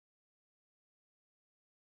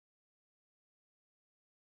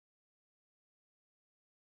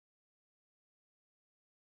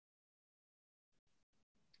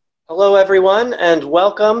Hello, everyone, and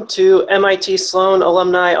welcome to MIT Sloan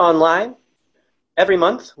Alumni Online. Every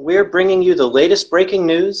month, we're bringing you the latest breaking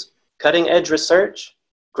news, cutting-edge research,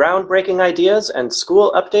 groundbreaking ideas, and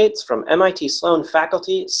school updates from MIT Sloan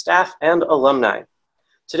faculty, staff, and alumni.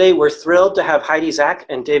 Today, we're thrilled to have Heidi Zak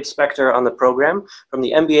and Dave Spector on the program from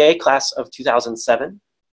the MBA class of 2007.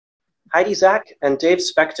 Heidi Zak and Dave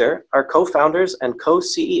Spector are co-founders and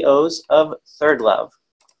co-CEOs of ThirdLove.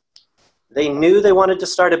 They knew they wanted to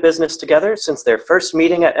start a business together since their first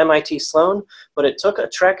meeting at MIT Sloan, but it took a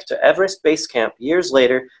trek to Everest Base Camp years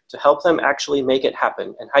later to help them actually make it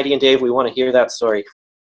happen. And Heidi and Dave, we want to hear that story.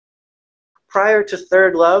 Prior to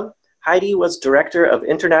ThirdLove, Heidi was Director of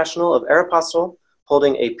International of Aeropostale,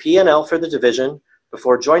 holding a P&L for the division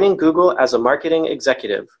before joining Google as a marketing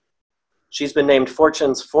executive. She's been named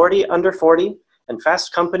Fortune's 40 Under 40 and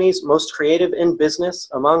Fast Company's Most Creative in Business,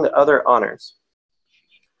 among other honors.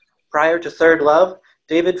 Prior to ThirdLove,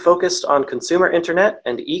 David focused on consumer internet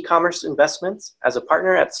and e-commerce investments as a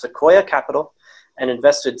partner at Sequoia Capital and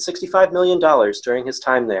invested $65 million during his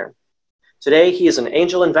time there. Today, he is an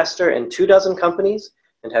angel investor in 24 companies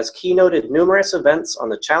and has keynoted numerous events on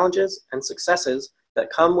the challenges and successes that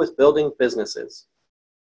come with building businesses.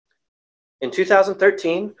 In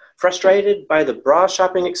 2013, frustrated by the bra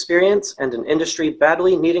shopping experience and an industry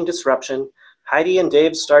badly needing disruption, Heidi and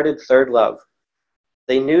Dave started ThirdLove.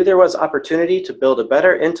 They knew there was opportunity to build a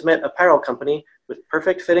better intimate apparel company with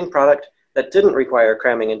perfect fitting product that didn't require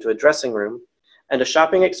cramming into a dressing room and a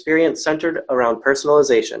shopping experience centered around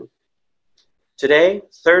personalization. Today,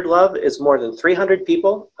 ThirdLove is more than 300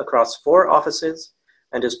 people across 4 offices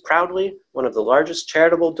and is proudly one of the largest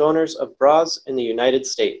charitable donors of bras in the United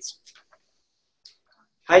States.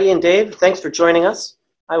 Heidi and Dave, thanks for joining us.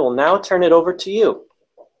 I will now turn it over to you.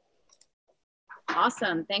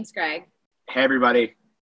 Awesome. Thanks, Greg. Hey, everybody.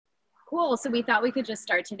 Cool. So we thought we could just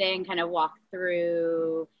start today and kind of walk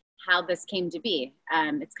through how this came to be.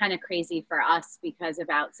 It's kind of crazy for us because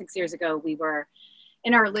about 6 years ago, we were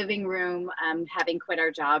in our living room having quit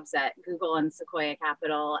our jobs at Google and Sequoia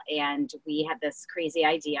Capital, and we had this crazy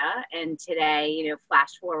idea. And today,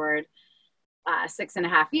 flash forward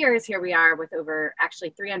 6.5 years, here we are with over actually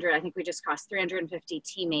 300, I think we just crossed 350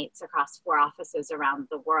 teammates across 4 offices around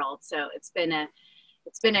the world. So it's been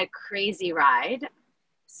a crazy ride.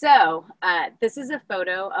 So this is a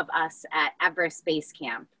photo of us at Everest Base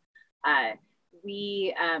Camp.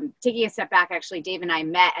 Taking a step back, actually, Dave and I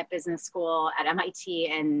met at business school at MIT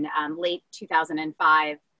in late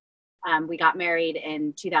 2005. We got married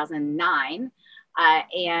in 2009.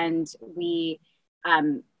 And we,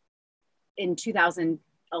 in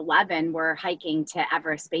 2011, were hiking to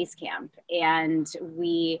Everest Base Camp. And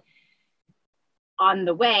we, on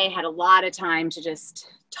the way, had a lot of time to just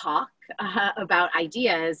talk about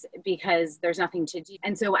ideas because there's nothing to do.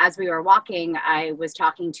 And so as we were walking, I was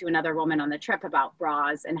talking to another woman on the trip about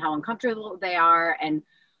bras and how uncomfortable they are and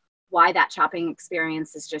why that shopping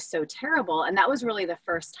experience is just so terrible. And that was really the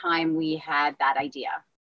first time we had that idea.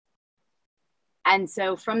 And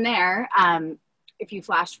so from there, if you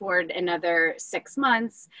flash forward another 6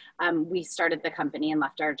 months, we started the company and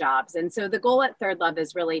left our jobs. And so the goal at ThirdLove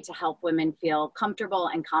is really to help women feel comfortable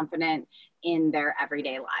and confident in their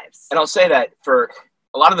everyday lives. And I'll say that for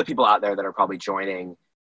a lot of the people out there that are probably joining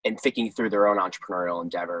and thinking through their own entrepreneurial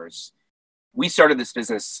endeavors, we started this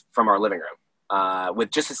business from our living room with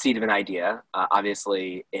just a seed of an idea,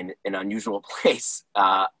 obviously in an unusual place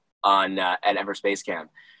at Everest Base Camp.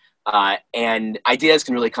 And ideas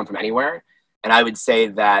can really come from anywhere. And I would say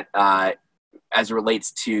that as it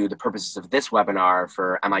relates to the purposes of this webinar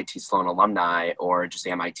for MIT Sloan alumni or just the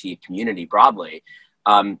MIT community broadly,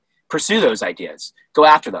 pursue those ideas, go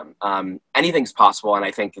after them. Anything's possible. And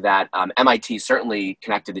I think that MIT certainly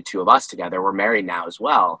connected the two of us together. We're married now as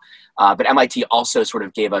well. But MIT also sort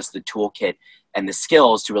of gave us the toolkit and the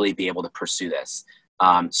skills to really be able to pursue this.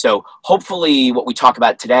 So hopefully what we talk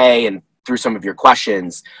about today and through some of your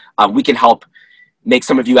questions, we can help make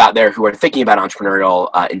some of you out there who are thinking about entrepreneurial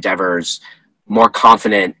endeavors more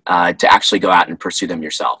confident to actually go out and pursue them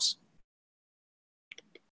yourselves.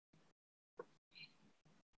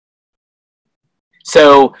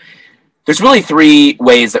 So there's really 3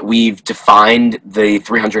 ways that we've defined the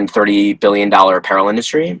 $330 billion apparel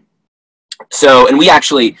industry. So, and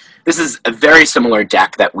this is a very similar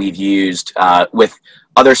deck that we've used with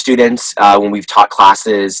other students when we've taught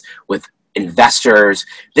classes with investors.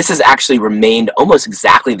 This has actually remained almost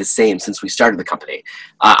exactly the same since we started the company,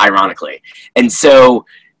 ironically. And so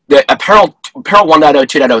the apparel 1.0,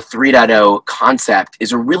 2.0, 3.0 concept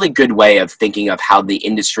is a really good way of thinking of how the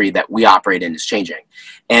industry that we operate in is changing.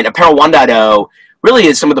 And apparel 1.0 really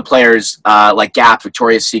is some of the players like Gap,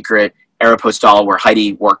 Victoria's Secret, Aeropostale, where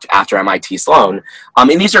Heidi worked after MIT Sloan.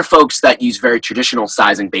 And these are folks that use very traditional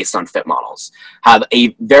sizing based on fit models, have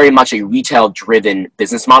a very much a retail-driven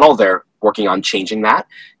business model. They're working on changing that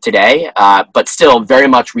today, but still very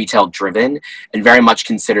much retail-driven and very much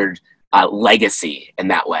considered legacy in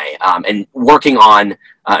that way, and working hard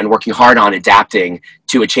on adapting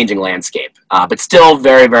to a changing landscape, but still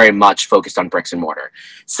very, very much focused on bricks and mortar.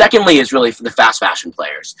 Secondly is really for the fast fashion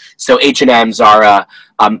players. So H&M, Zara,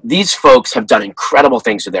 these folks have done incredible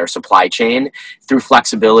things to their supply chain through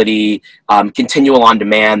flexibility, continual on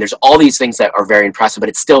demand. There's all these things that are very impressive, but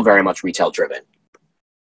it's still very much retail driven.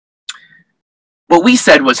 What we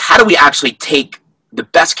said was, how do we actually take the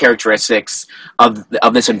best characteristics of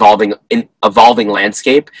this evolving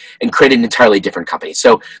landscape and create an entirely different company?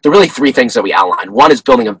 So there are really three things that we outlined. One is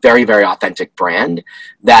building a very, very authentic brand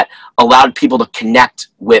that allowed people to connect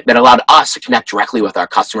with, that allowed us to connect directly with our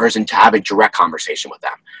customers and to have a direct conversation with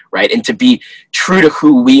them, right? And to be true to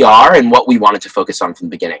who we are and what we wanted to focus on from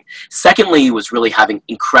the beginning. Secondly was really having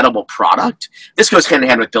incredible product. This goes hand in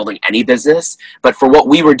hand with building any business, but for what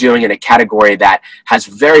we were doing in a category that has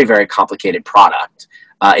very, very complicated product,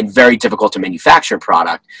 and very difficult to manufacture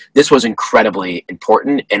product, this was incredibly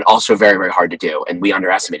important and also very, very hard to do. And we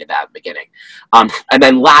underestimated that at the beginning. And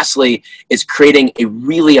then lastly is creating a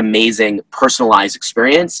really amazing personalized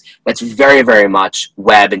experience that's very, very much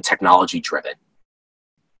web and technology driven.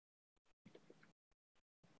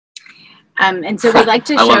 And so we'd like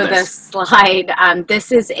to show this slide.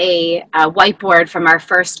 This is a whiteboard from our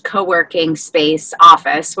first co-working space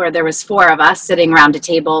office where there was 4 of us sitting around a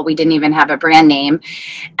table. We didn't even have a brand name.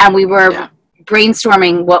 And we were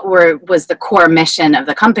brainstorming what was the core mission of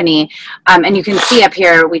the company. And you can see up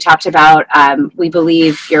here, we talked about, we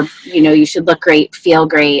believe you should look great, feel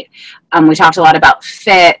great. We talked a lot about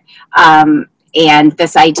fit, and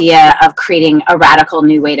this idea of creating a radical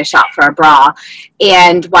new way to shop for a bra.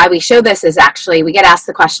 And why we show this is actually, we get asked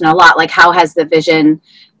the question a lot, like, how has the vision,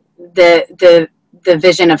 the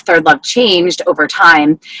vision of ThirdLove changed over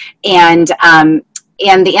time? And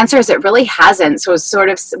the answer is it really hasn't. So it's sort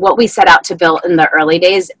of what we set out to build in the early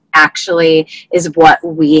days actually is what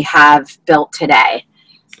we have built today.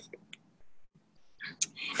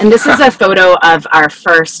 And this is a photo of our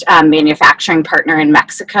first manufacturing partner in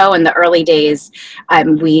Mexico. In the early days,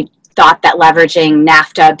 we thought that leveraging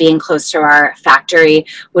NAFTA, being close to our factory,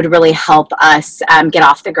 would really help us get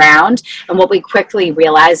off the ground. And what we quickly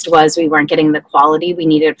realized was we weren't getting the quality we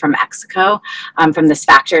needed from Mexico, from this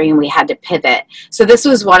factory, and we had to pivot. So this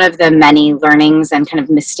was one of the many learnings and kind of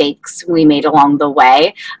mistakes we made along the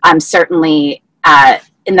way. Certainly,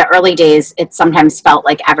 in the early days, it sometimes felt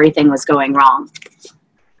like everything was going wrong.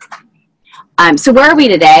 So where are we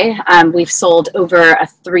today? We've sold over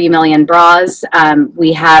 3 million bras.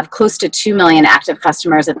 We have close to 2 million active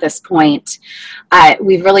customers at this point.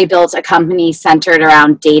 We've really built a company centered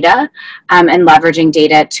around data and leveraging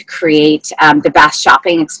data to create the best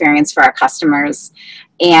shopping experience for our customers.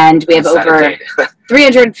 And we have over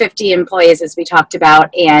 350 employees, as we talked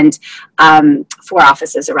about, and 4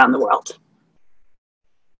 offices around the world.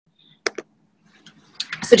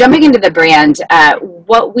 So jumping into the brand,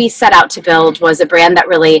 what we set out to build was a brand that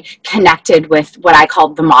really connected with what I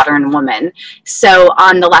called the modern woman. So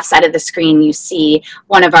on the left side of the screen, you see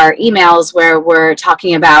one of our emails where we're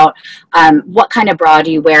talking about what kind of bra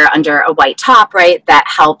do you wear under a white top, right, that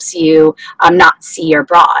helps you not see your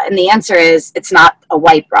bra. And the answer is it's not a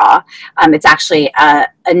white bra. It's actually a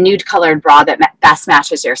nude colored bra that best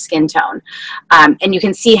matches your skin tone. And you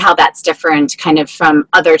can see how that's different kind of from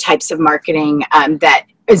other types of marketing that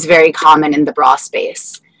is very common in the bra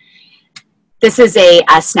space. This is a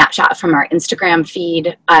snapshot from our Instagram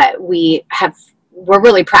feed. We're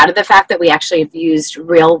really proud of the fact that we actually have used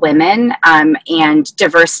real women and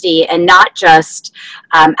diversity, and not just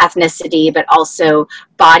ethnicity, but also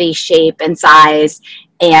body shape and size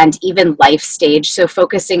and even life stage. So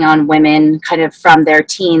focusing on women kind of from their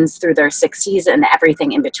teens through their 60s and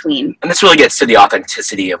everything in between. And this really gets to the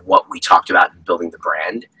authenticity of what we talked about in building the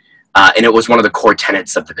brand. And it was one of the core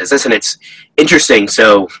tenets of the business. And it's interesting.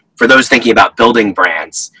 So for those thinking about building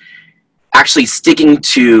brands, actually sticking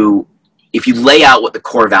to, if you lay out what the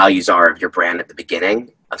core values are of your brand at the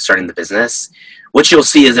beginning of starting the business, what you'll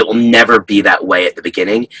see is it will never be that way at the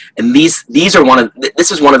beginning. And this is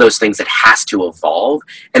one of those things that has to evolve,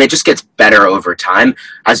 and it just gets better over time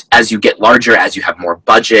as you get larger, as you have more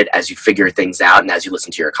budget, as you figure things out, and as you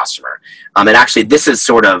listen to your customer. And actually, this is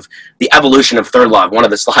sort of the evolution of ThirdLove. One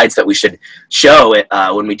of the slides that we should show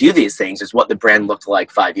when we do these things is what the brand looked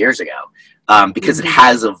like 5 years ago. because it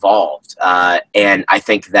has evolved. And I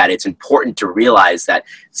think that it's important to realize that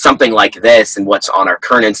something like this and what's on our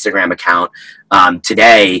current Instagram account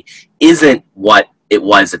today isn't what it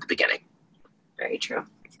was at the beginning. Very true.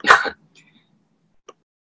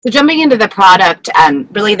 So jumping into the product,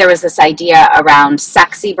 really there was this idea around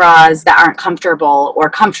sexy bras that aren't comfortable or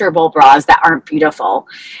comfortable bras that aren't beautiful.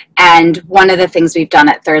 And one of the things we've done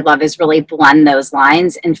at ThirdLove is really blend those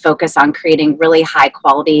lines and focus on creating really high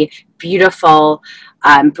quality, beautiful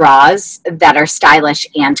bras that are stylish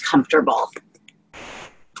and comfortable.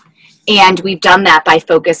 And we've done that by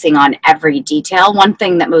focusing on every detail. One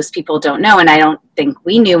thing that most people don't know, and I don't think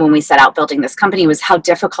we knew when we set out building this company, was how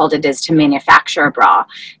difficult it is to manufacture a bra.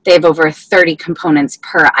 They have over 30 components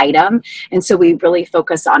per item. And so we really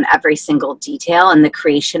focus on every single detail in the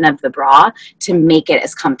creation of the bra to make it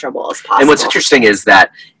as comfortable as possible. And what's interesting is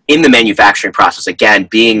that in the manufacturing process, again,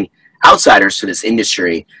 being outsiders to this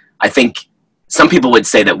industry, I think some people would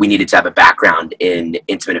say that we needed to have a background in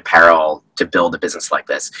intimate apparel to build a business like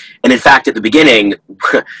this. And in fact, at the beginning,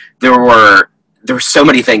 there were so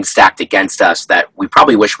many things stacked against us that we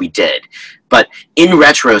probably wish we did. But in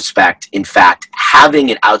retrospect, in fact, having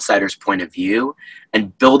an outsider's point of view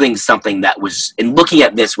and building something that was, and looking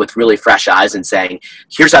at this with really fresh eyes and saying,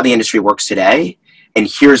 here's how the industry works today, and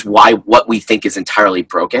here's why what we think is entirely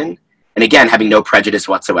broken, and again, having no prejudice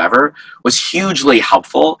whatsoever, was hugely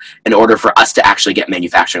helpful in order for us to actually get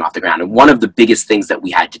manufacturing off the ground. And one of the biggest things that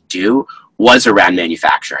we had to do was around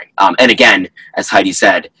manufacturing. And again, as Heidi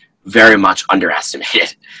said, very much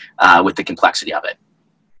underestimated with the complexity of it.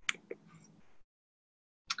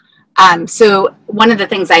 So one of the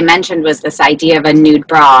things I mentioned was this idea of a nude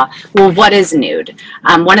bra. Well, what is nude?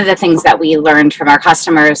 One of the things that we learned from our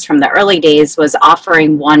customers from the early days was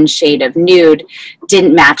offering one shade of nude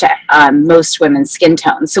didn't match most women's skin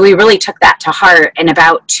tones. So we really took that to heart. And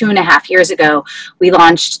about 2.5 years ago, we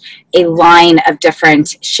launched a line of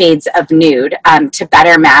different shades of nude to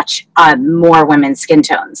better match more women's skin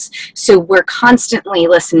tones. So we're constantly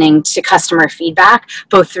listening to customer feedback,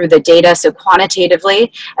 both through the data, so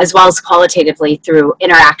quantitatively, as well as qualitatively through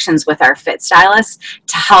interactions with our fit stylists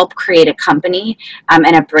to help create a company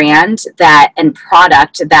and a brand that and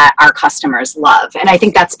product that our customers love. And I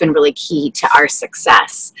think that's been really key to our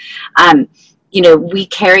success. You know, we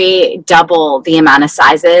carry double the amount of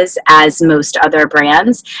sizes as most other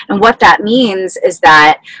brands. And what that means is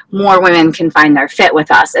that more women can find their fit with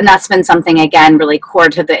us. And that's been something, again, really core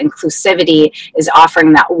to the inclusivity, is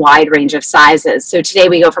offering that wide range of sizes. So today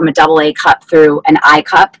we go from a AA cup through an I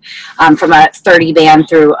cup, from a 30 band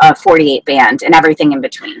through a 48 band, and everything in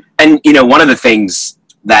between. And, you know, one of the things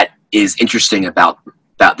that is interesting about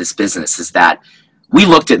this business is that we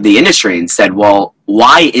looked at the industry and said, well,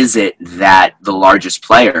 why is it that the largest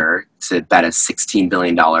player, it's about a $16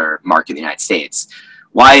 billion market in the United States,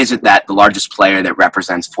 why is it that the largest player that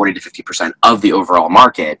represents 40 to 50% of the overall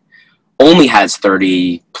market only has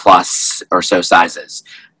 30 plus or so sizes?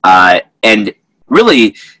 And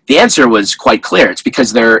really, the answer was quite clear. It's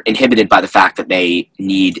because they're inhibited by the fact that they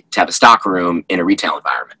need to have a stock room in a retail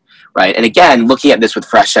environment, right? And again, looking at this with a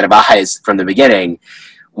fresh set of eyes from the beginning,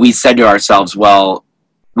 we said to ourselves, well,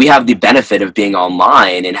 we have the benefit of being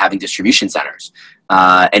online and having distribution centers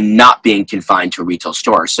and not being confined to a retail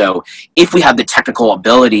store. So if we have the technical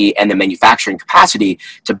ability and the manufacturing capacity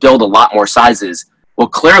to build a lot more sizes, well,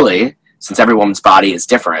 clearly, since every woman's body is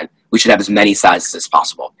different, we should have as many sizes as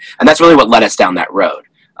possible. And that's really what led us down that road.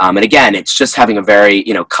 And again, it's just having a very,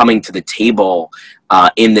 you know, coming to the table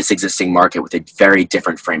in this existing market with a very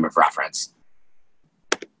different frame of reference.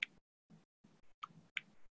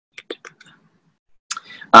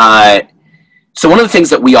 So one of the things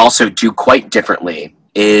that we also do quite differently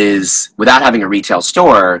is, without having a retail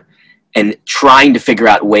store and trying to figure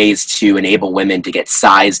out ways to enable women to get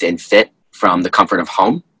sized and fit from the comfort of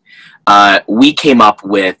home, we came up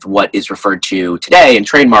with what is referred to today and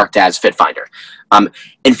trademarked as Fit Finder. And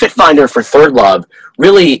Fit Finder for ThirdLove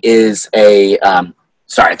really is a,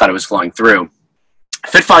 sorry, I thought it was flowing through.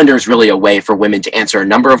 Fit Finder is really a way for women to answer a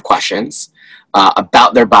number of questions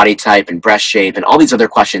about their body type and breast shape and all these other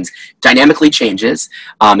questions. Dynamically changes.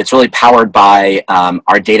 It's really powered by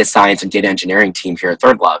our data science and data engineering team here at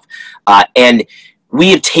ThirdLove. And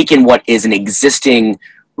we have taken what is an existing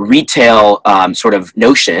retail sort of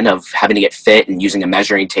notion of having to get fit and using a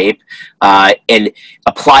measuring tape and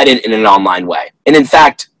applied it in an online way. And in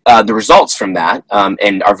fact, the results from that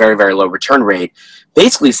and our very, very low return rate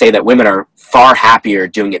basically say that women are far happier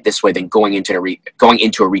doing it this way than going into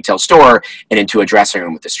a retail store and into a dressing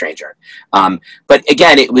room with a stranger. But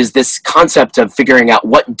again, it was this concept of figuring out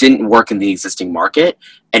what didn't work in the existing market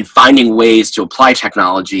and finding ways to apply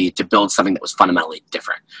technology to build something that was fundamentally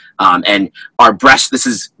different. And our breast, this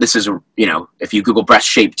is, you know, if you Google breast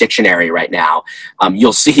shape dictionary right now,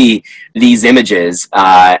 you'll see these images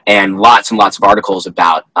and lots of articles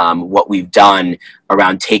about what we've done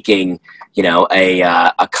around taking, you know,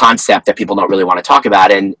 a concept that people don't really want to talk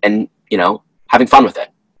about and you know, having fun with it.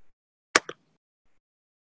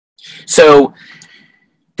 So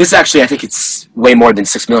this actually, I think it's way more than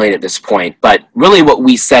 6 million at this point, but really what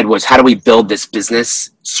we said was, how do we build this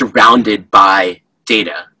business surrounded by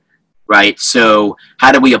data, right? So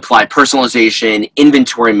how do we apply personalization,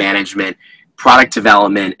 inventory management, product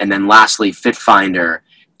development, and then lastly, Fit Finder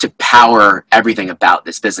to power everything about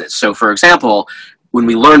this business? So for example, when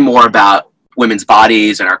we learn more about women's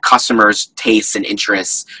bodies and our customers' tastes and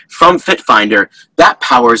interests from Fit Finder, that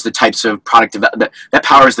powers the types of product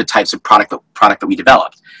that we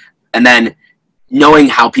developed. And then knowing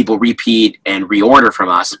how people repeat and reorder from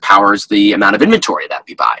us powers the amount of inventory that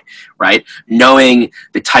we buy, right? Knowing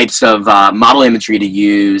the types of model imagery to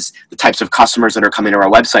use, the types of customers that are coming to our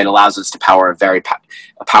website allows us to power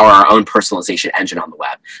our own personalization engine on the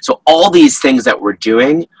web. So all these things that we're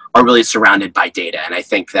doing are really surrounded by data. And I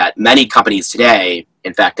think that many companies today,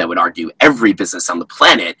 in fact, I would argue every business on the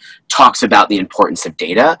planet, talks about the importance of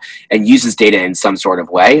data and uses data in some sort of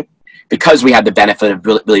way. Because we had the benefit of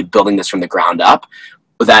really building this from the ground up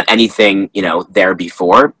without anything, you know, there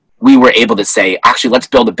before, we were able to say, actually, let's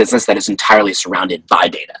build a business that is entirely surrounded by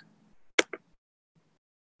data.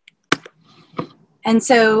 And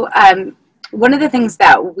so one of the things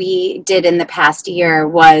that we did in the past year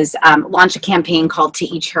was launch a campaign called To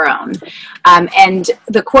Each Her Own. And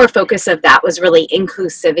the core focus of that was really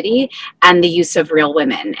inclusivity and the use of real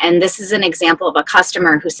women. And this is an example of a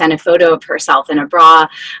customer who sent a photo of herself in a bra,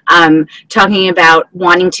 talking about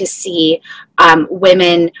wanting to see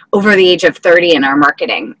women over the age of 30 in our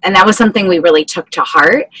marketing. And that was something we really took to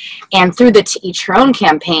heart. And through the To Each Her Own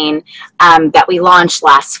campaign that we launched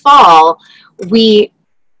last fall, we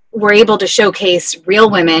were able to showcase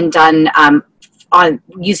real women done on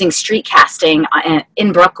using street casting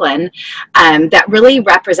in Brooklyn that really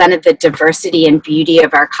represented the diversity and beauty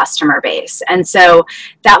of our customer base. And so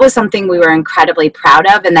that was something we were incredibly proud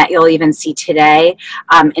of, and that you'll even see today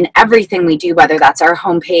in everything we do, whether that's our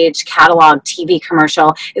homepage, catalog, TV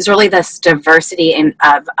commercial, is really this diversity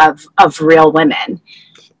of real women.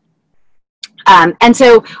 And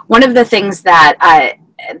so one of the things that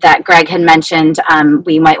Greg had mentioned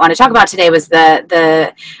we might want to talk about today was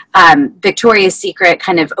the Victoria's Secret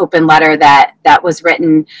kind of open letter that was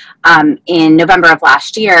written in November of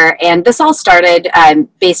last year. And this all started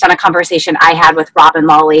based on a conversation I had with Robin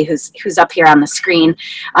Lawley, who's up here on the screen.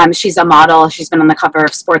 She's a model. She's been on the cover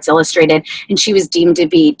of Sports Illustrated, and she was deemed to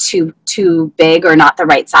be too big or not the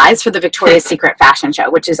right size for the Victoria's Secret fashion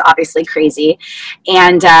show, which is obviously crazy.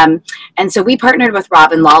 And so we partnered with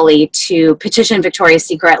Robin Lawley to petition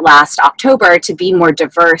Victoria's Secret last October to be more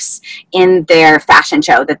diverse in their fashion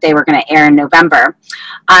show that they were going to air in November.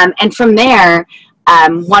 And from there,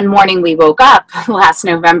 one morning we woke up last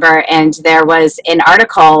November, and there was an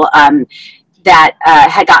article that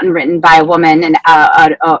had gotten written by a woman, an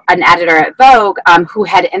editor at Vogue, who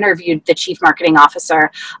had interviewed the chief marketing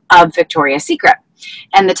officer of Victoria's Secret.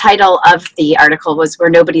 And the title of the article was "We're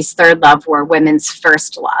Nobody's Third Love, We're Women's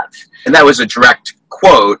First Love." And that was a direct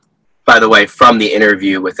quote, by the way, from the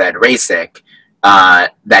interview with Ed Rasick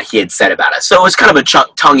that he had said about us. So it was kind of a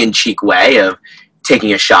tongue-in-cheek way of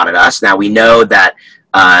taking a shot at us. Now, we know that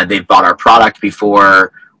they've bought our product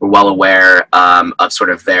before. We're well aware of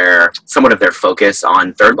somewhat of their focus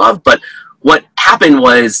on ThirdLove. But what happened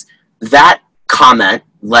was that comment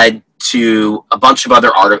led to a bunch of other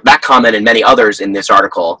articles, that comment and many others in this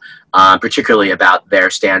article, particularly about their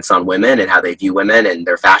stance on women and how they view women and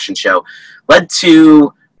their fashion show, led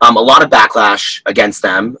to a lot of backlash against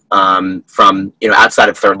them from outside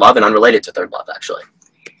of ThirdLove and unrelated to ThirdLove, actually.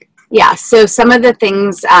 Yeah, so some of the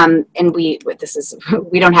things, and we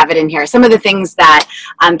don't have it in here, some of the things that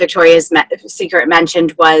Victoria's Secret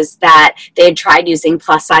mentioned was that they had tried using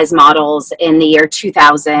plus-size models in the year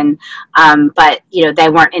 2000, but they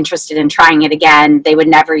weren't interested in trying it again. They would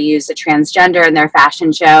never use a transgender in their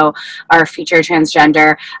fashion show or feature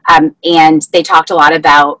transgender, and they talked a lot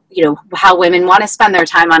about how women want to spend their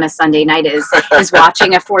time on a Sunday night is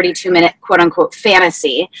watching a 42-minute quote-unquote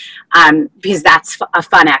fantasy, because that's a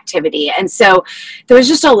fun activity. And so there was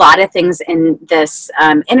just a lot of things in this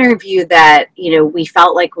interview that we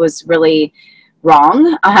felt like was really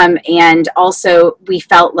wrong, and also we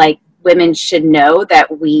felt like women should know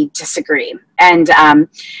that we disagree. And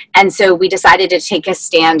so we decided to take a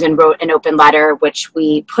stand and wrote an open letter, which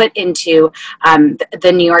we put into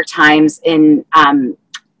the New York Times in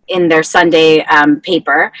their Sunday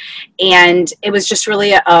paper. And it was just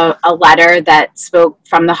really a letter that spoke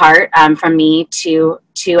from the heart, from me to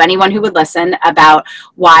anyone who would listen, about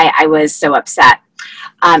why I was so upset.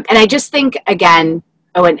 And I just think, again,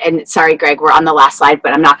 oh, and sorry, Greg, we're on the last slide,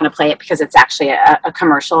 but I'm not going to play it because it's actually a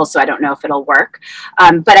commercial, so I don't know if it'll work.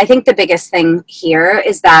 But I think the biggest thing here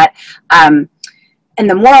is that, and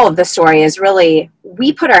the moral of the story is really,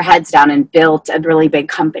 we put our heads down and built a really big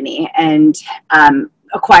company and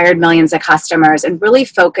acquired millions of customers and really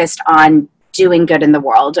focused on doing good in the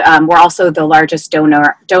world. We're also the largest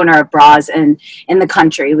donor of bras in the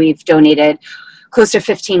country. We've donated close to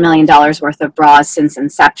 $15 million worth of bras since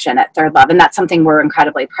inception at ThirdLove, and that's something we're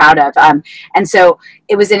incredibly proud of. And so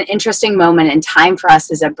it was an interesting moment in time for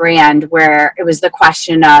us as a brand, where it was the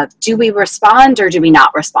question of, do we respond or do we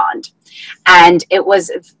not respond? And it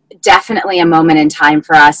was definitely a moment in time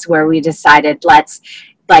for us where we decided, let's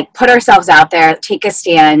put ourselves out there, take a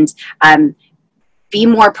stand, be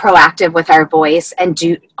more proactive with our voice, and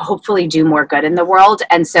hopefully do more good in the world.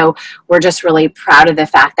 And so we're just really proud of the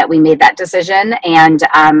fact that we made that decision. And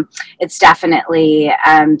it's definitely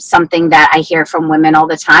something that I hear from women all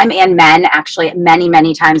the time, and men, actually many,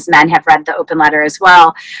 many times men have read the open letter as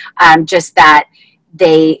well, just that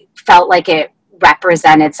they felt like it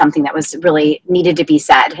represented something that was really needed to be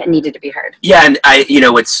said and needed to be heard. Yeah, and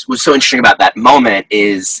what's so interesting about that moment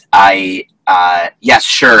is yes,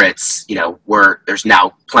 sure, it's, there's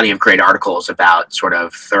now plenty of great articles about sort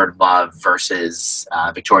of ThirdLove versus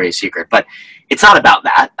Victoria's Secret, but it's not about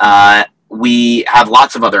that. We have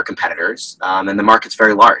lots of other competitors, and the market's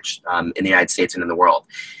very large in the United States and in the world.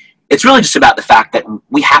 It's really just about the fact that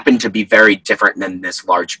we happen to be very different than this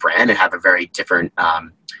large brand and have a very different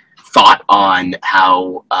thought on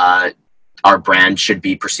how our brand should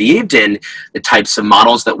be perceived, and the types of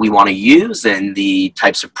models that we want to use, and the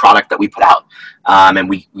types of product that we put out. And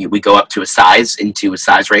we go up to into a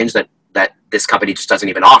size range that this company just doesn't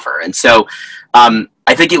even offer. And so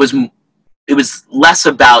I think it was less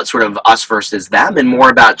about sort of us versus them, and more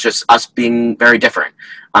about just us being very different.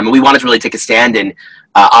 We wanted to really take a stand, and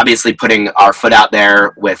obviously putting our foot out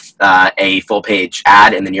there with a full page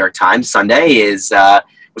ad in the New York Times Sunday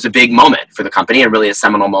was a big moment for the company, and really a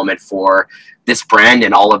seminal moment for this brand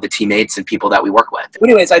and all of the teammates and people that we work with.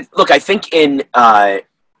 Anyways, I think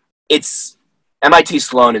it's MIT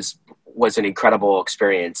Sloan was an incredible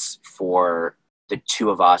experience for the two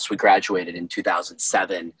of us. We graduated in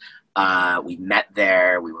 2007. We met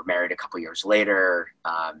there. We were married a couple years later,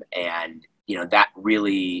 and that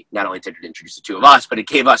really not only did it introduce the two of us, but it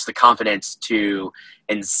gave us the confidence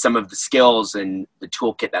and some of the skills and the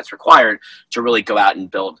toolkit that's required to really go out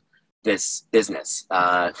and build this business,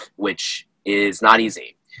 which is not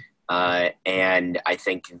easy. And I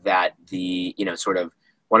think that sort of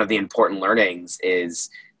one of the important learnings is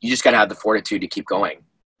you just got to have the fortitude to keep going.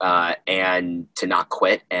 And to not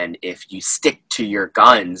quit. And if you stick to your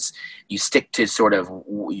guns, you stick to sort of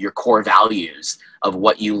your core values of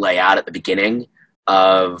what you lay out at the beginning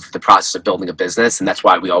of the process of building a business. And that's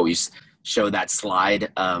why we always show that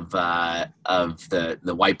slide of the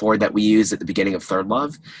whiteboard that we use at the beginning of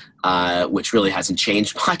ThirdLove, which really hasn't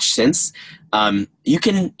changed much since. You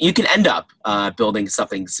can end up building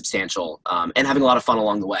something substantial and having a lot of fun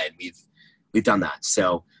along the way. We've done that.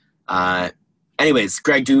 So, anyways,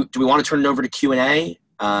 Greg, do we want to turn it over to Q&A?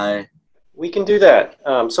 We can do that.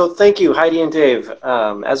 So thank you, Heidi and Dave.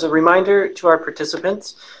 As a reminder to our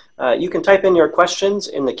participants, you can type in your questions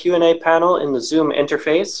in the Q&A panel in the Zoom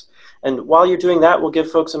interface. And while you're doing that, we'll give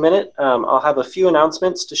folks a minute. I'll have a few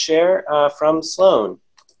announcements to share from Sloan.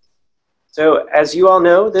 So as you all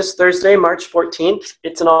know, this Thursday, March 14th,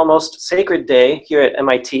 it's an almost sacred day here at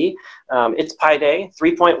MIT. It's Pi Day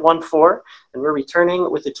 3.14, and we're returning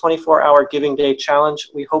with the 24-hour Giving Day Challenge.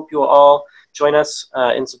 We hope you will all join us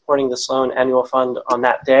in supporting the Sloan Annual Fund on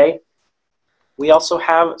that day. We also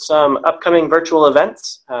have some upcoming virtual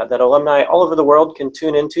events that alumni all over the world can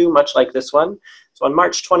tune into, much like this one. So on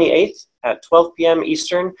March 28th at 12 p.m.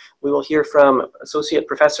 Eastern, we will hear from Associate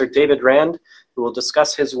Professor David Rand, who will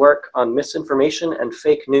discuss his work on misinformation and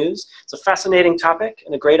fake news. It's a fascinating topic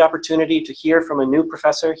and a great opportunity to hear from a new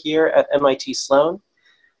professor here at MIT Sloan.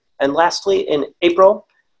 And lastly, in April,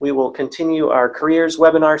 we will continue our careers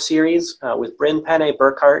webinar series with Bryn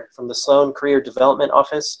Panay-Burkhart from the Sloan Career Development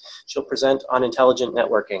Office. She'll present on intelligent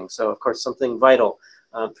networking. So of course, something vital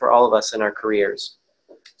for all of us in our careers.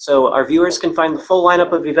 So our viewers can find the full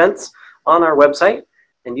lineup of events on our website.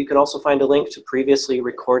 and you can also find a link to previously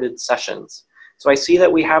recorded sessions. So I see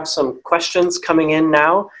that we have some questions coming in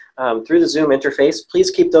now through the Zoom interface.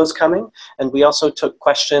 Please keep those coming. And we also took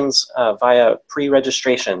questions via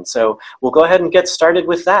pre-registration. So we'll go ahead and get started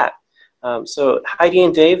with that. So Heidi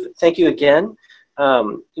and Dave, thank you again.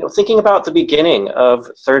 Thinking about the beginning of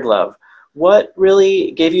ThirdLove, what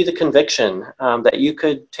really gave you the conviction that you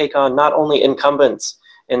could take on not only incumbents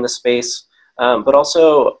in the space, but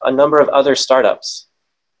also a number of other startups?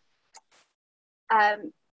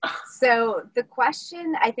 So the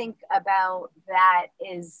question I think about that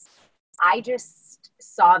is, we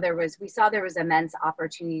saw there was immense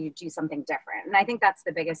opportunity to do something different. And I think that's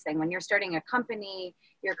the biggest thing. When you're starting a company,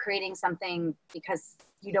 you're creating something because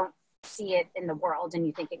you don't see it in the world and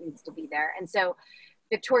you think it needs to be there. And so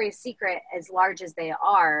Victoria's Secret, as large as they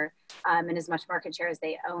are, and as much market share as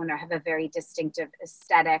they own, have a very distinctive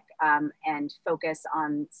aesthetic and focus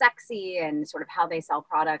on sexy and sort of how they sell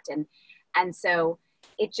product. And so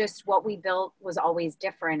it just, what we built was always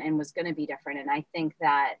different and was going to be different. And I think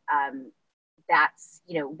that that's,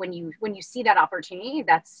 when you see that opportunity, you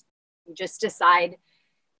just decide,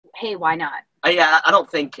 hey, why not? Yeah, I don't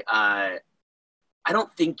think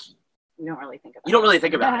you don't really think about it. You don't really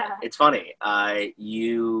think about it. It's funny.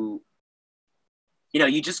 You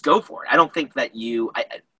just go for it. I don't think that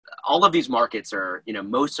all of these markets are,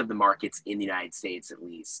 most of the markets in the United States at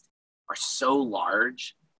least are so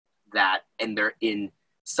large and they're in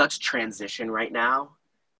such transition right now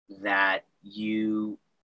that you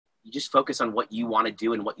just focus on what you want to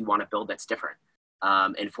do and what you want to build that's different.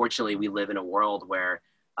 And fortunately, we live in a world where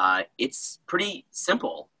it's pretty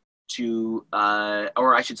simple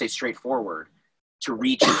or I should say straightforward, to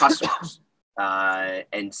reach your customers.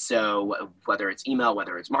 And so whether it's email,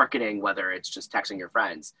 whether it's marketing, whether it's just texting your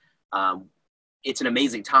friends, it's an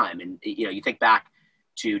amazing time. And, you think back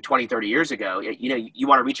to 20, 30 years ago, you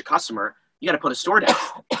want to reach a customer, you got to put a store down.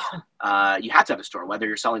 You have to have a store, whether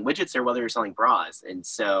you're selling widgets or whether you're selling bras. And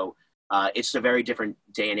so it's a very different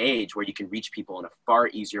day and age where you can reach people in a far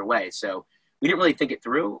easier way. So we didn't really think it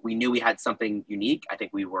through. We knew we had something unique.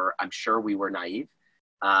 I'm sure we were naive.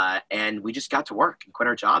 And we just got to work and quit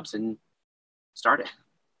our jobs and started.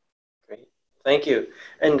 Great. Thank you.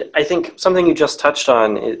 And I think something you just touched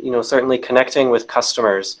on, certainly connecting with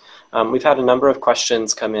customers. We've had a number of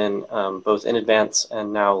questions come in, both in advance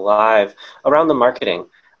and now live, around the marketing.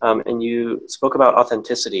 And you spoke about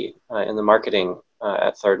authenticity in the marketing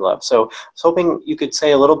at ThirdLove. So I was hoping you could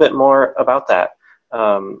say a little bit more about that,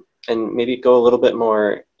 and maybe go a little bit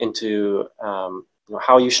more into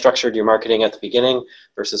how you structured your marketing at the beginning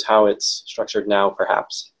versus how it's structured now,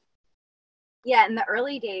 perhaps. Yeah, in the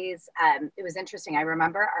early days, it was interesting. I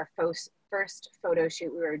remember our first photo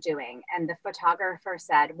shoot we were doing, and the photographer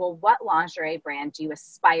said, well, what lingerie brand do you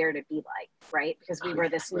aspire to be like, right? Because we were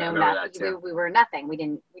this we were nothing. We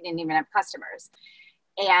didn't even have customers.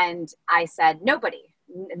 And I said, nobody,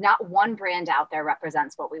 not one brand out there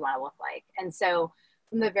represents what we want to look like. And so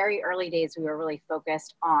from the very early days, we were really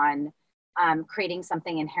focused on creating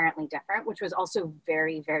something inherently different, which was also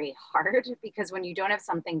very, very hard, because when you don't have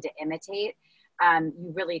something to imitate,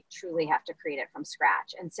 you really truly have to create it from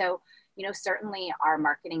scratch. And so, certainly our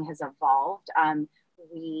marketing has evolved.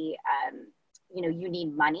 You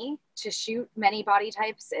need money to shoot many body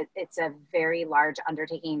types. It's a very large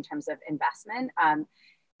undertaking in terms of investment.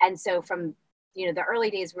 And so from the early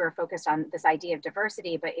days, we were focused on this idea of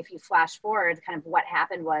diversity. But if you flash forward, kind of what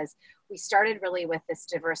happened was we started really with this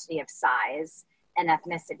diversity of size and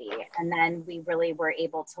ethnicity. And then we really were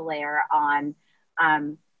able to layer on,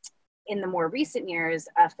 in the more recent years,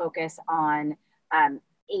 a focus on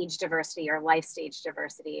age diversity or life stage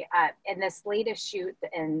diversity. In this latest shoot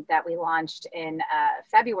that we launched in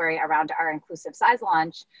February around our inclusive size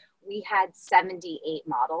launch, we had 78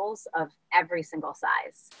 models of every single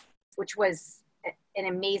size, which was an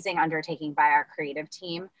amazing undertaking by our creative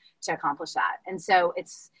team to accomplish that. And so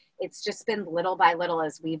it's just been little by little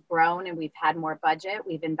as we've grown and we've had more budget,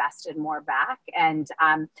 we've invested more back, and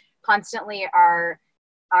constantly are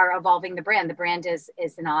evolving the brand. The brand is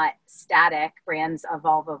not static. Brands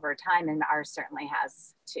evolve over time, and ours certainly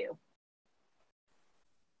has too.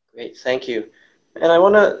 Great, thank you. And I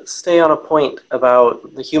want to stay on a point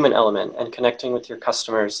about the human element and connecting with your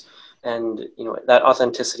customers and that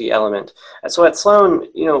authenticity element. So at Sloan,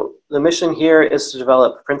 the mission here is to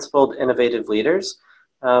develop principled, innovative leaders.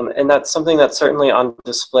 And that's something that's certainly on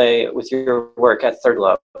display with your work at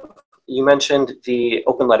ThirdLove. You mentioned the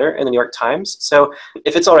open letter in the New York Times. So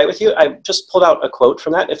if it's all right with you, I just pulled out a quote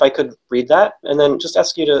from that, if I could read that, and then just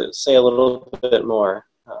ask you to say a little bit more.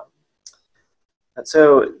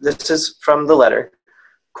 So this is from the letter.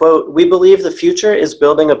 Quote, "We believe the future is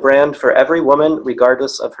building a brand for every woman,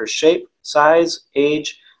 regardless of her shape, size,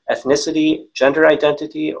 age, ethnicity, gender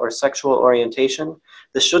identity, or sexual orientation.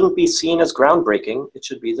 This shouldn't be seen as groundbreaking. It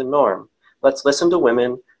should be the norm. Let's listen to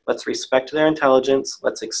women. Let's respect their intelligence.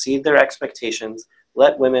 Let's exceed their expectations.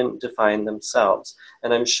 Let women define themselves."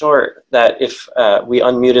 And I'm sure that if we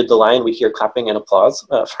unmuted the line, we'd hear clapping and applause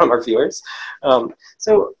from our viewers.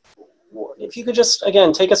 So if you could just,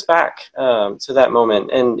 again, take us back to that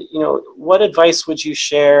moment, and what advice would you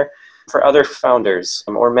share for other founders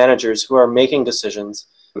or managers who are making decisions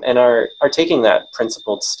and are taking that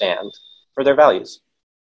principled stand for their values?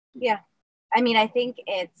 Yeah. I mean, I think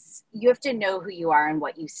you have to know who you are and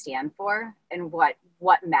what you stand for and what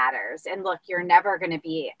matters. And look, you're never going to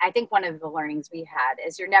be, I think one of the learnings we had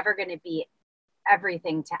is you're never going to be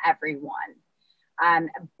everything to everyone.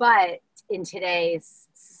 But in today's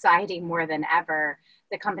society, more than ever,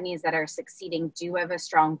 the companies that are succeeding do have a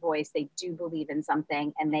strong voice. They do believe in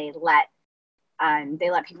something, and they let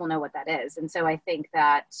people know what that is. And so I think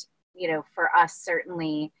that, for us,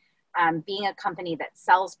 certainly being a company that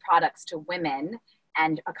sells products to women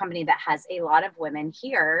and a company that has a lot of women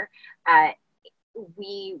here,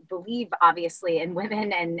 we believe obviously in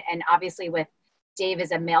women, and obviously with Dave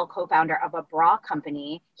is a male co-founder of a bra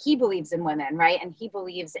company. He believes in women, right? And he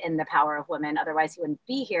believes in the power of women. Otherwise, he wouldn't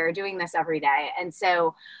be here doing this every day. And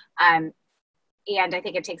so, and I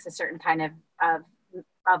think it takes a certain kind of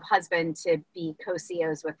husband to be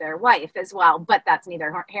co-CEOs with their wife as well. But that's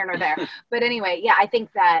neither here nor there. But anyway, yeah, I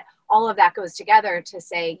think that all of that goes together to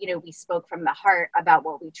say, we spoke from the heart about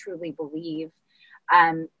what we truly believe.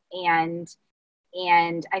 And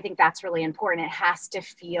I think that's really important. It has to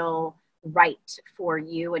feel right for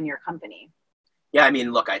you and your company. Yeah, I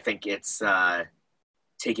mean, look, I think it's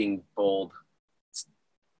taking bold,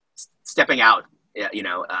 stepping out,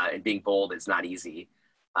 and being bold is not easy.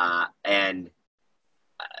 And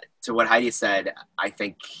to what Heidi said, I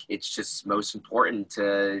think it's just most important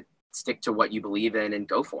to stick to what you believe in and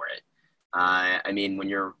go for it. I mean,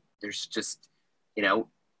 there's just,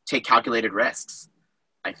 take calculated risks.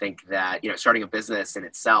 I think that, starting a business in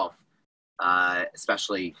itself,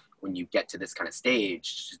 especially when you get to this kind of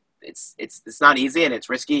stage, it's not easy and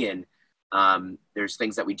it's risky. And there's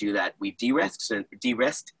things that we do that we've de-risked, and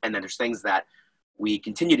then there's things that we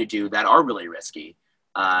continue to do that are really risky.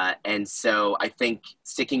 And so I think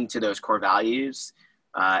sticking to those core values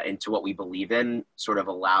and to what we believe in sort of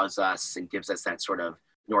allows us and gives us that sort of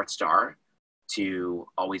North Star to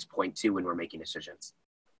always point to when we're making decisions.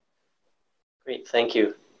 Great, thank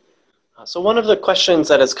you. So one of the questions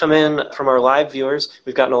that has come in from our live viewers,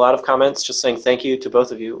 we've gotten a lot of comments just saying thank you to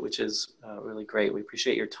both of you, which is really great. We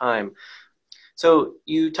appreciate your time. So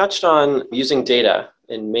you touched on using data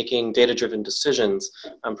and making data-driven decisions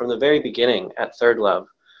from the very beginning at ThirdLove.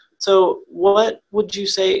 So what would you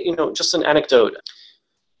say, just an anecdote,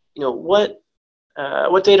 what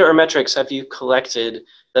data or metrics have you collected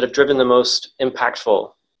that have driven the most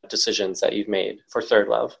impactful decisions that you've made for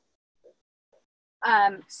ThirdLove?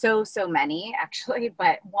 So many actually,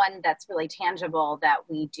 but one that's really tangible that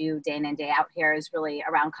we do day in and day out here is really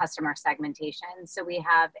around customer segmentation. So we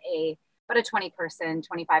have about a 20-person,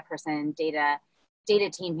 25-person data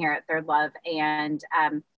team here at ThirdLove, and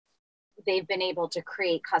they've been able to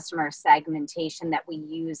create customer segmentation that we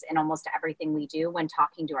use in almost everything we do when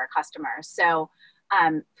talking to our customers. So,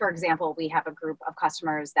 for example, we have a group of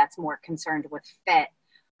customers that's more concerned with fit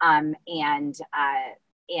and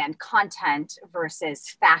content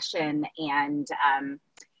versus fashion and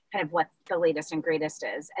kind of what the latest and greatest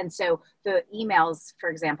is. And so the emails, for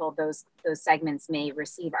example, those segments may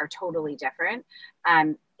receive are totally different.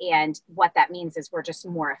 And what that means is we're just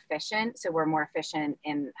more efficient. So we're more efficient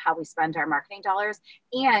in how we spend our marketing dollars.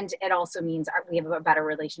 And it also means we have a better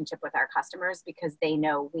relationship with our customers because they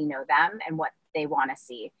know we know them and what they want to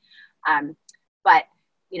see. But,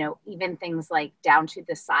 even things like down to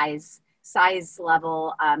the size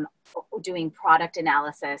level, doing product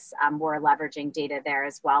analysis, we're leveraging data there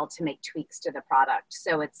as well to make tweaks to the product.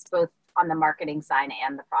 So it's both on the marketing side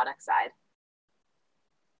and the product side.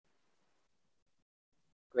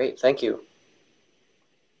 Great, thank you.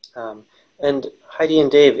 And Heidi and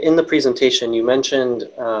Dave, in the presentation, you mentioned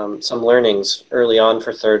some learnings early on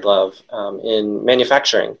for ThirdLove in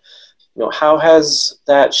manufacturing. How has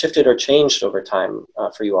that shifted or changed over time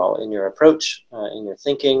for you all in your approach, in your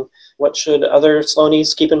thinking? What should other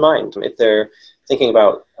Sloanies keep in mind if they're thinking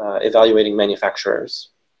about evaluating manufacturers?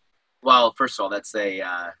 Well, first of all, that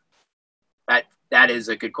is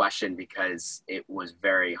a good question because it was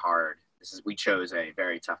very hard. We chose a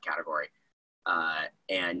very tough category.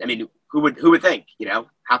 And I mean, who would think,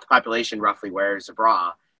 half the population roughly wears a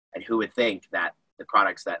bra, and who would think that the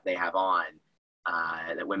products that they have on,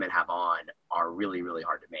 that women have on, are really, really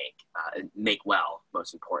hard to make well,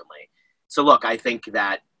 most importantly. So look, I think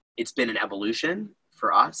that it's been an evolution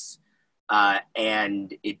for us,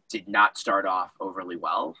 and it did not start off overly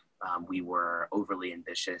well. We were overly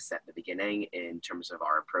ambitious at the beginning in terms of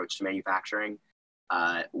our approach to manufacturing.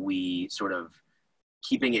 We sort of,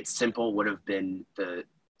 keeping it simple would have been the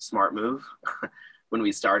smart move when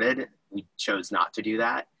we started. We chose not to do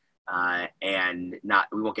that.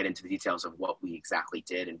 We won't get into the details of what we exactly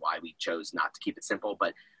did and why we chose not to keep it simple.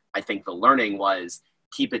 But I think the learning was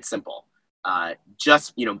keep it simple.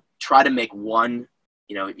 Just, try to make one,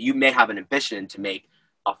 you may have an ambition to make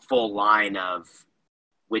a full line of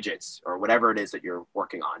widgets or whatever it is that you're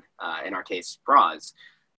working on, in our case, bras.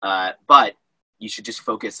 But you should just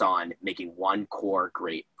focus on making one core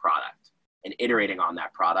great product and iterating on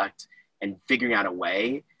that product and figuring out a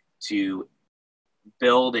way to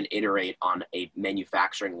build and iterate on a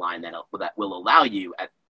manufacturing line that will allow you at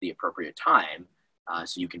the appropriate time,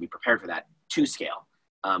 so you can be prepared for that, to scale.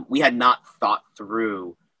 We had not thought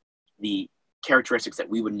through the characteristics that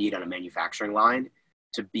we would need on a manufacturing line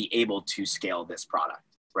to be able to scale this product,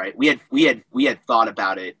 right? We had thought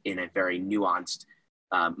about it in a very nuanced,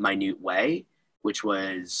 minute way, which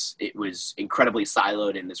was, it was incredibly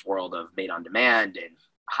siloed in this world of made on demand and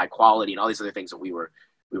high quality and all these other things that we were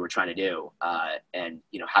trying to do.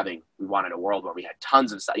 We wanted a world where we had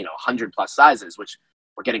tons of, 100 plus sizes, which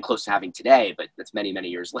we're getting close to having today, but that's many, many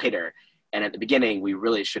years later. And at the beginning, we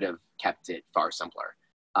really should have kept it far simpler.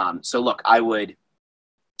 So look, I would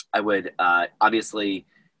obviously,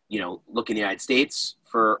 look in the United States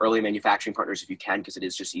for early manufacturing partners if you can, because it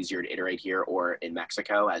is just easier to iterate here or in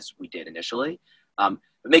Mexico, as we did initially. But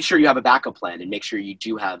make sure you have a backup plan and make sure you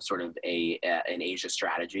do have sort of an Asia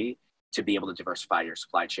strategy to be able to diversify your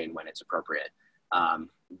supply chain when it's appropriate.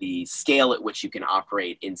 The scale at which you can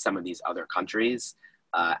operate in some of these other countries,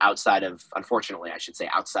 unfortunately, I should say,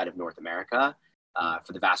 outside of North America,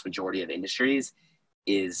 for the vast majority of industries,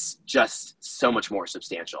 is just so much more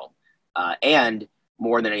substantial. And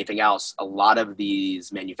more than anything else, a lot of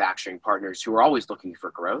these manufacturing partners who are always looking for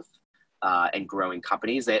growth and growing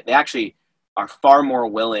companies, they actually are far more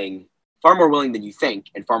willing than you think,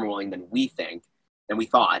 and far more willing than we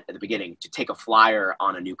thought at the beginning, to take a flyer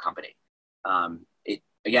on a new company.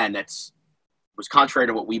 Was contrary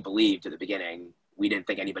to what we believed at the beginning. We didn't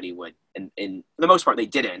think anybody would, and for the most part, they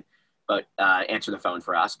didn't, but answer the phone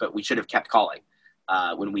for us. But we should have kept calling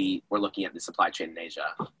when we were looking at the supply chain in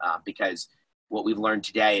Asia, because what we've learned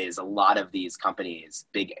today is a lot of these companies,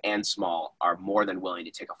 big and small, are more than willing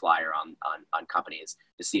to take a flyer on companies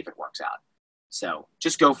to see if it works out. So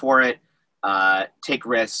just go for it. Take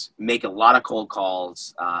risks, make a lot of cold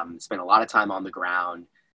calls, spend a lot of time on the ground,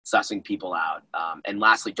 sussing people out. And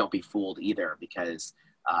lastly, don't be fooled either, because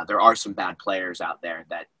there are some bad players out there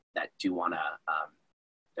that do want to,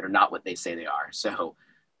 that are not what they say they are. So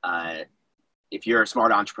if you're a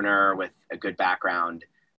smart entrepreneur with a good background,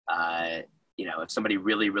 if somebody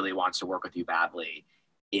really, really wants to work with you badly,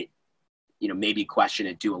 maybe question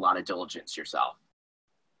it, do a lot of diligence yourself.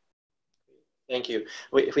 Thank you.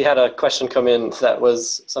 We had a question come in that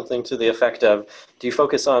was something to the effect of, do you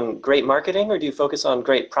focus on great marketing or do you focus on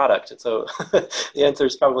great product? And so the answer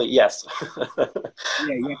is probably yes.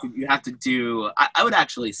 Yeah, you have to do, I would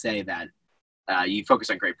actually say that you focus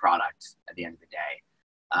on great product at the end of the day.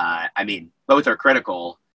 Both are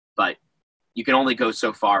critical, but you can only go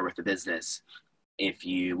so far with the business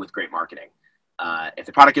with great marketing. If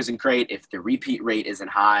the product isn't great, if the repeat rate isn't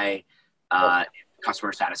high, if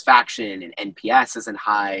customer satisfaction and NPS isn't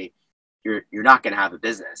high, you're not going to have a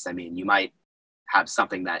business. You might have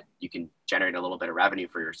something that you can generate a little bit of revenue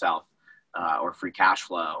for yourself or free cash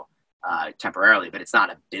flow temporarily, but it's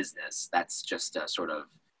not a business. That's just a sort of,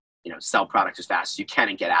 sell product as fast as you can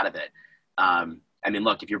and get out of it.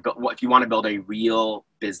 Look, if you want to build a real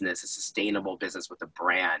business, a sustainable business with a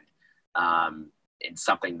brand, and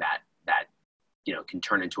something that can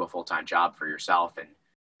turn into a full-time job for yourself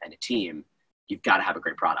and a team, you've got to have a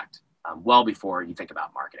great product well before you think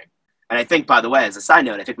about marketing. And I think, by the way, as a side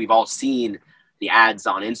note, I think we've all seen the ads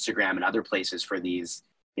on Instagram and other places for these,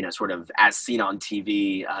 sort of as seen on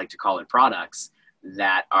TV, I like to call it, products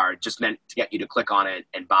that are just meant to get you to click on it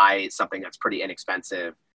and buy something that's pretty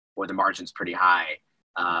inexpensive, or the margin's pretty high,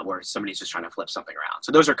 where somebody's just trying to flip something around.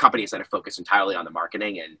 So those are companies that are focused entirely on the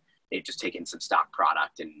marketing, and they've just taken some stock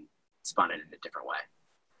product and spun it in a different way.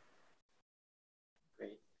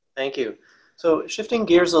 Great, thank you. So shifting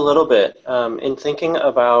gears a little bit, in thinking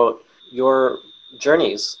about your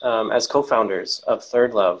journeys as co-founders of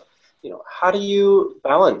ThirdLove. How do you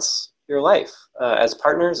balance your life as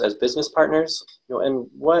partners, as business partners? And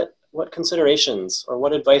what considerations or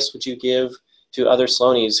what advice would you give to other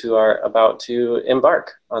Sloanies who are about to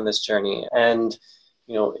embark on this journey and,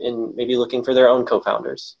 in maybe looking for their own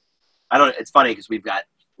co-founders? It's funny because we've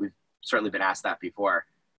certainly been asked that before.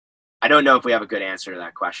 I don't know if we have a good answer to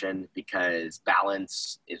that question because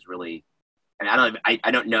balance is really, and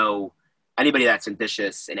I don't know anybody that's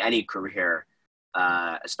ambitious in any career,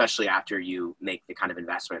 especially after you make the kind of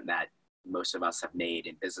investment that most of us have made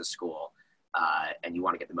in business school, and you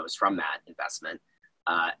want to get the most from that investment.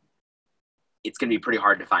 It's going to be pretty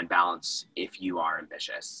hard to find balance if you are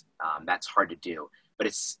ambitious. That's hard to do, but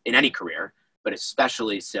it's in any career, but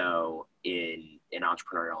especially so in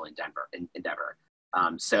entrepreneurial endeavor.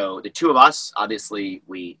 So the two of us, obviously,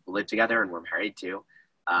 we live together and we're married too.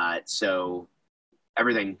 So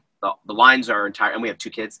everything, the lines are entire, and we have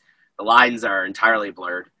 2 kids. The lines are entirely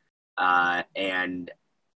blurred, and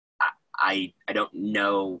I don't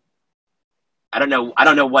know. I don't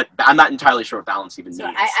know what. I'm not entirely sure what balance even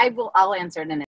means. So I'll answer it in